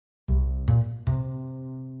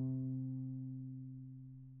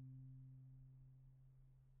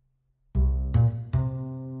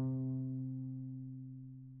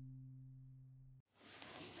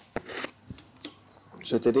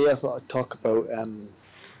So today I thought I'd talk about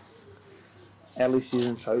early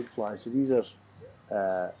season trout flies. So these are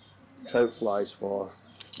trout flies for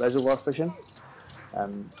reservoir fishing,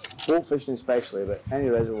 boat fishing especially, but any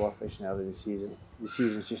reservoir fishing early in the season. The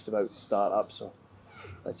season's just about to start up, so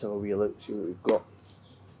let's have a wee look, see what we've got.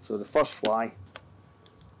 So the first fly,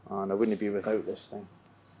 and I wouldn't be without this thing,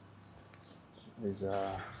 is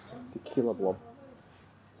tequila blob.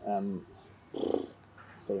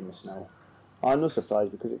 Famous now. I'm no surprise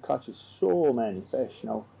because it catches so many fish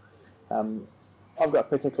now. I've got a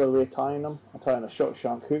particular way of tying them. I tie on a short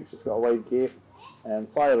shank hook, so it's got a wide gape,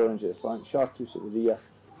 fire orange at the front, chartreuse at the rear,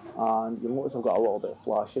 and you'll notice I've got a little bit of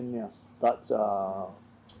flash in there. That's a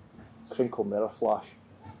crinkle mirror flash.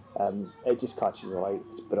 It just catches the light,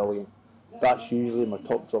 it's brilliant. That's usually my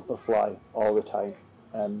top dropper fly all the time.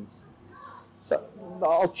 So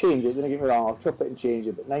I'll change it, don't get me wrong, I'll trip it and change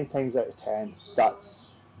it, but 9 times out of 10,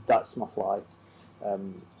 that's my fly,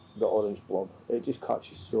 the orange blob. It just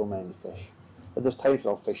catches so many fish. But there's times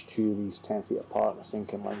I'll fish 2 of these 10 feet apart in a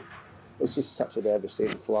sinking line. It's just such a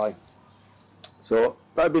devastating fly. So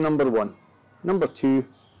that'd be number 1. Number 2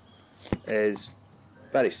 is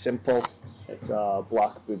very simple. It's a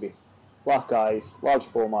black booby. Black eyes, large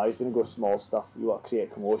foam eyes, don't go small stuff. You want to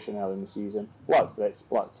create commotion early in the season. Black threads,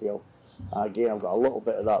 black tail. Again, I've got a little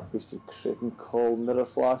bit of that boosted crinkle mirror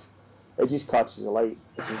flash. It just catches the light.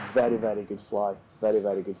 It's a very, very good fly. Very,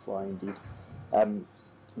 very good fly indeed.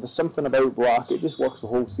 There's something about black, it just works the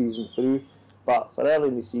whole season through. But for early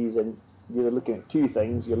in the season, you're looking at 2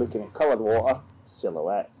 things. You're looking at coloured water,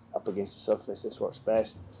 silhouette, up against the surface, this works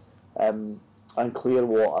best. And clear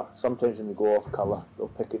water. Sometimes when they go off colour, they'll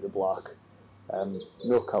pick out the black.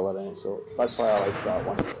 No colour in it, so that's why I like that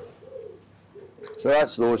one. So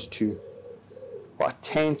that's those 2. What I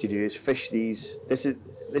tend to do is fish these. This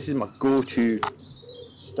is my go-to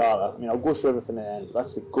starter. I mean, I'll go through everything at the end, but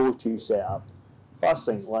that's the go-to setup. Fast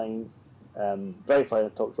sink line, bright fire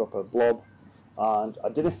top dropper blob, and I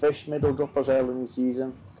didn't fish middle droppers early in the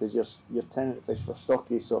season because you're tending to fish for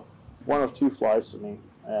stockies. So 1 or 2 flies for me,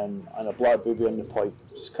 and a black booby on the point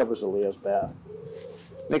just covers the layers better.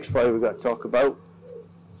 Next fly we've got to talk about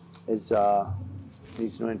is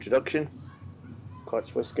needs no introduction.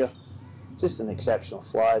 Clutch whisker. Just an exceptional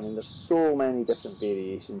fly. I mean, there's so many different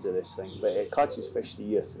variations of this thing, but it catches fish the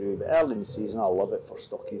year through. But early in the season, I love it for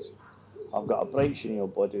stockies. I've got a bright chenille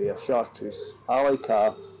body there, chartreuse. I like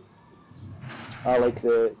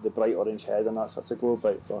the bright orange head, and that's such a glow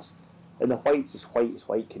bright for us. And the white's as white as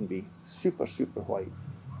white can be, super super white.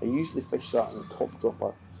 I usually fish that in the top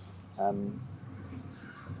dropper.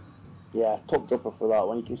 Yeah, top dropper for that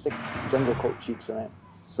one. You can stick jungle coat cheeks on it.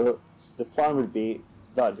 So the plan would be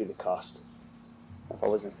that'd be the cast. If I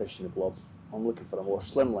wasn't fishing the blob, I'm looking for a more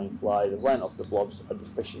slimline fly that went off the blobs. I'd be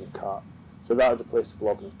fishing the cat. So that would replace the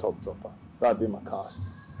blob in the top dropper. That'd be my cast.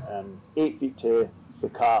 8 feet to the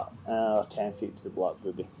cat, 10 feet to the black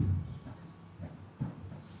booby.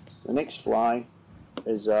 The next fly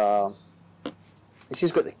is it's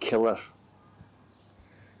just got the killer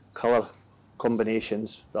colour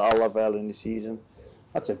combinations that I love early in the season.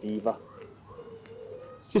 That's a Viva.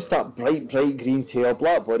 Just that bright green tail,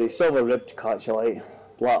 black body, silver ribbed catch-a-light,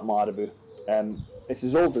 black marabou. It's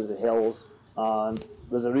as old as the hills, and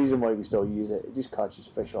there's a reason why we still use it. It just catches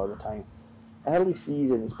fish all the time. Early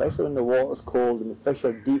season, especially when the water's cold and the fish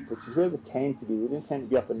are deep, which is where they tend to be. They don't tend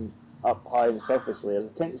to be up high in the surface layers.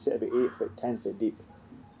 They tend to sit about 8 foot, 10 foot deep.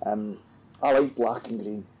 I like black and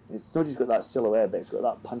green. It's not just got that silhouette, but it's got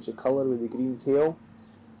that punch of colour with the green tail.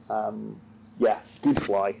 Yeah, good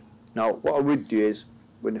fly. Now, what I would do is,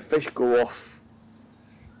 when the fish go off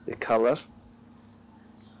the colour,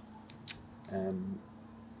 that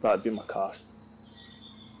would be my cast.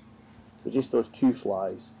 So just those 2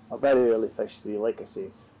 flies. I very rarely fish 3, like I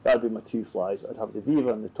say. That would be my 2 flies. I'd have the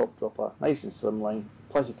Viva on the top dropper, nice and slimline.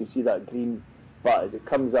 Plus you can see that green butt as it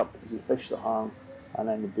comes up as you fish the hang, and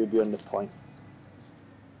then the booby on the point.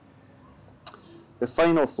 The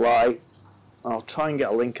final fly, and I'll try and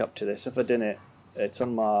get a link up to this. If I didn't, it's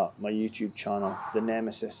on my YouTube channel, the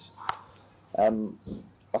Nemesis.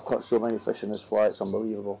 I've caught so many fish in this fly, it's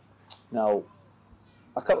unbelievable. Now,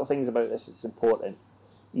 a couple of things about this that's important.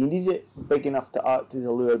 You need it big enough to act as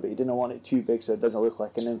a lure, but you don't want it too big so it doesn't look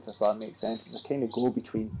like an nymph, if that makes sense. It's a kind of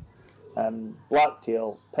go-between. Black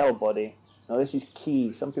tail, pearl body. Now this is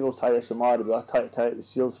key. Some people tie this with marabou. I tie it with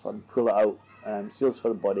seal's fur and pull it out. Seal's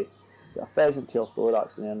fur body. Got a pheasant tail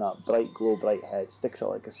thorax and then that bright head. Sticks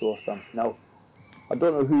out like a sore thumb. Now, I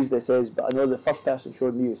don't know whose this is, but I know the first person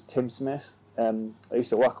showed me was Tim Smith. I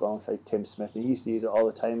used to work alongside Tim Smith, and he used to use it all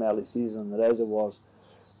the time early season in the reservoirs.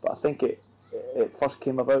 But I think it first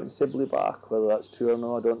came about in Sibley Bark. Whether that's true or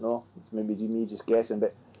no, I don't know. It's maybe me just guessing,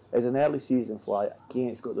 but as an early season fly, again,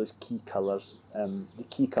 it's got those key colours. The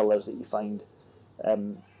key colours that you find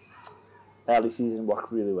early season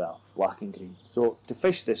work really well, black and green. So to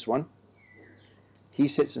fish this one, he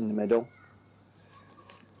sits in the middle.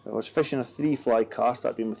 If I was fishing a 3-fly cast,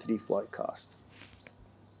 that'd be my 3-fly cast.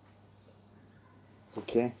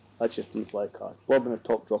 Okay, that's your 3-fly cast. Bob in the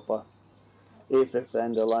top dropper, 8 foot for the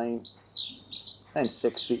end of the line, then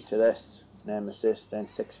 6 feet to this nemesis, then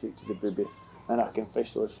 6 feet to the booby, and I can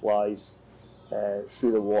fish those flies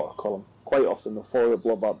through the water column. Quite often they'll follow the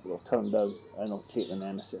blob up, they'll turn down, and they'll take the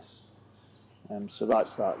nemesis. So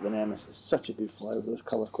that's that, the nemesis. Such a good fly with those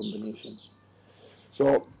colour combinations.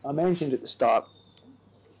 So I mentioned at the start,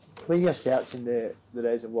 when you're searching the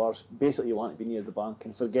reservoirs, basically you want to be near the bank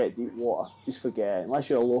and forget deep water. Just forget it. Unless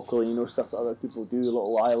you're a local and you know stuff that other people do,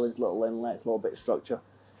 little islands, little inlets, a little bit of structure,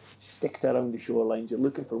 stick to around the shorelines. You're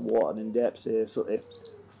looking for water in depths sort of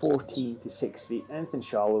 14 to 6 feet. Anything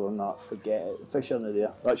shallower than that, forget it. The fish aren't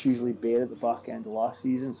there. That's usually bare at the back end of last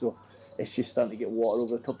season, so it's just starting to get water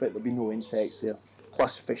over the top of it. There'll be no insects there.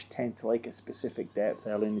 Plus fish tend to like a specific depth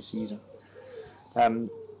early in the season.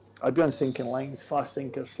 I'd be on sinking lines, fast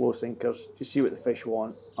sinkers, slow sinkers, just see what the fish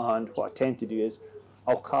want. And what I tend to do is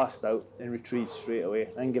I'll cast out and retrieve straight away,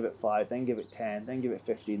 then give it 5, then give it 10, then give it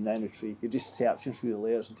 15, then retrieve. You're just searching through the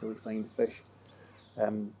layers until you find the fish.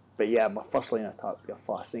 But yeah, my first line attack would be a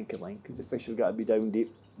fast sinking line, because the fish have got to be down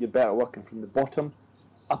deep. You're better working from the bottom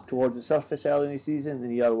up towards the surface early in the season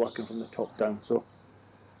than you are working from the top down. So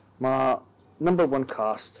my number one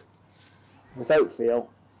cast, without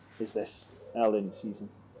fail, is this early in the season.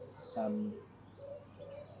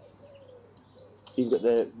 You've got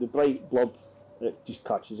the bright blob that just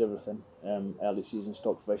catches everything, early season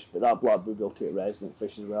stockfish, but that black booby will take resident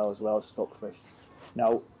fish as well as stockfish.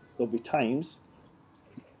 Now, there'll be times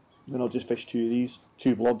when I'll just fish 2 of these,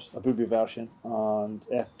 2 blobs, a booby version, and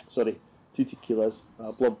 2 tequilas,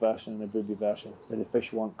 a blob version and a booby version, where the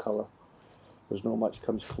fish want colour. There's no much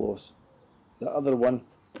comes close. The other one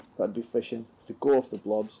that I'd be fishing, if they go off the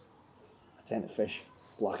blobs, I tend to fish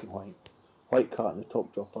black and white. White cat in the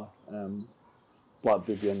top dropper, black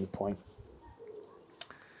booby on the point.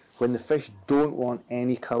 When the fish don't want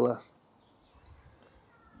any colour,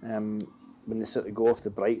 when they sort of go off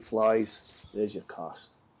the bright flies, there's your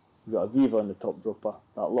cast. You've got a Viva on the top dropper,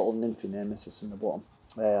 that little nymphy nemesis in the bottom,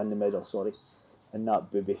 in the middle, sorry, and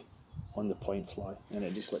that booby on the point fly, and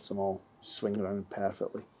it just lets them all swing around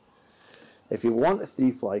perfectly. If you want a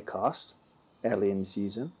 3-fly cast early in the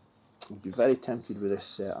season, you'd be very tempted with this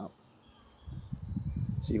setup.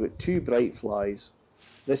 So you've got 2 bright flies.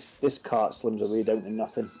 This cart slims away down to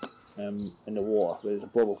nothing in the water, whereas the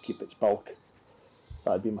blob will keep its bulk.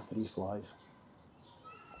 That'd be my 3 flies.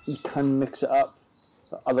 You can mix it up.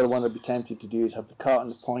 The other one I'd be tempted to do is have the cart on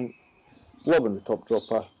the point, blob on the top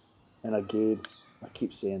dropper, and again, I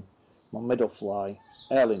keep saying, my middle fly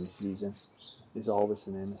early in the season is always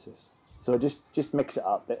the nemesis. So just mix it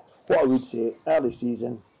up. But what I would say, early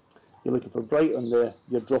season, you're looking for bright on your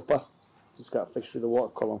dropper. It's got to fish through the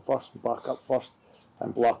water column first, back up first,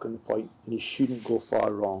 and black on the point, and you shouldn't go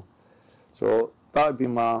far wrong. So that would be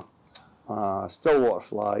my still water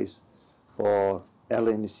flies for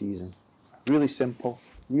early in the season. Really simple,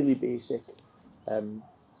 really basic, but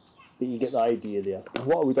you get the idea there. And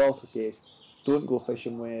what I would also say is, don't go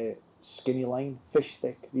fishing with skinny line, fish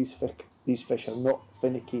thick. These fish are not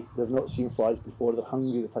finicky, they've not seen flies before, they're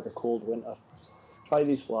hungry, they've had a cold winter. Try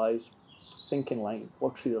these flies, sinking line,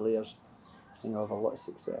 work through the layers, and you'll have a lot of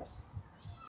success.